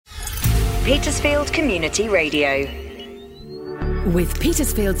Petersfield Community Radio. With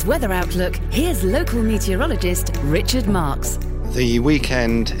Petersfield's weather outlook, here's local meteorologist Richard Marks. The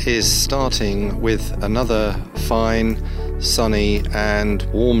weekend is starting with another fine, sunny and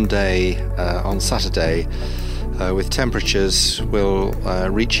warm day on Saturday, with temperatures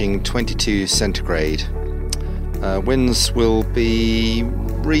reaching 22 centigrade. Winds will be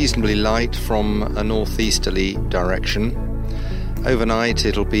reasonably light from a northeasterly direction. Overnight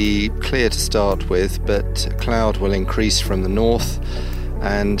it'll be clear to start with, but cloud will increase from the north,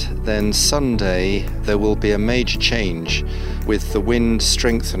 and then Sunday there will be a major change with the wind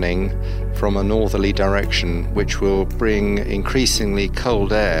strengthening from a northerly direction, which will bring increasingly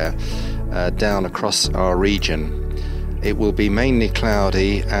cold air down across our region. It will be mainly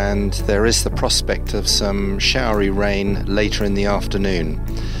cloudy, and there is the prospect of some showery rain later in the afternoon.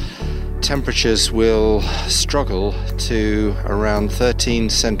 Temperatures will struggle to around 13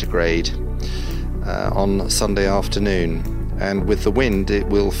 centigrade on Sunday afternoon, and with the wind it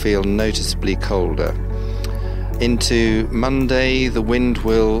will feel noticeably colder. Into Monday the wind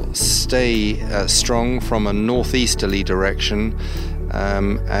will stay strong from a northeasterly direction,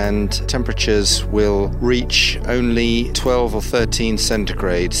 and temperatures will reach only 12 or 13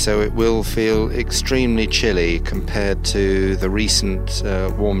 centigrade, so it will feel extremely chilly compared to the recent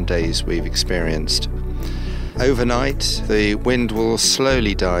warm days we've experienced. Overnight the wind will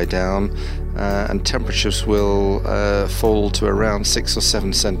slowly die down, and temperatures will fall to around 6 or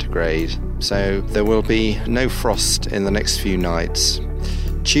 7 centigrade, so there will be no frost in the next few nights.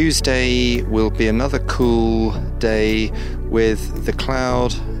 Tuesday will be another cool day, with the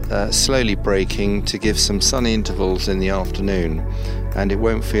cloud slowly breaking to give some sun intervals in the afternoon, and it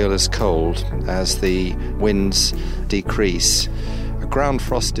won't feel as cold as the winds decrease. A ground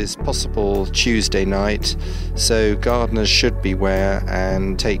frost is possible Tuesday night, so gardeners should beware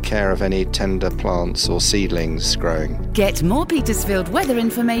and take care of any tender plants or seedlings growing. Get more Petersfield weather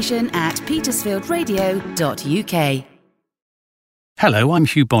information at petersfieldradio.uk. Hello, I'm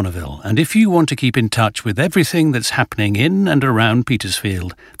Hugh Bonneville, and if you want to keep in touch with everything that's happening in and around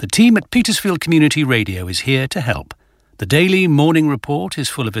Petersfield, the team at Petersfield Community Radio is here to help. The daily morning report is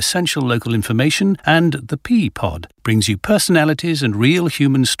full of essential local information, and the P-Pod brings you personalities and real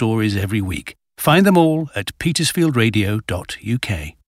human stories every week. Find them all at petersfieldradio.uk.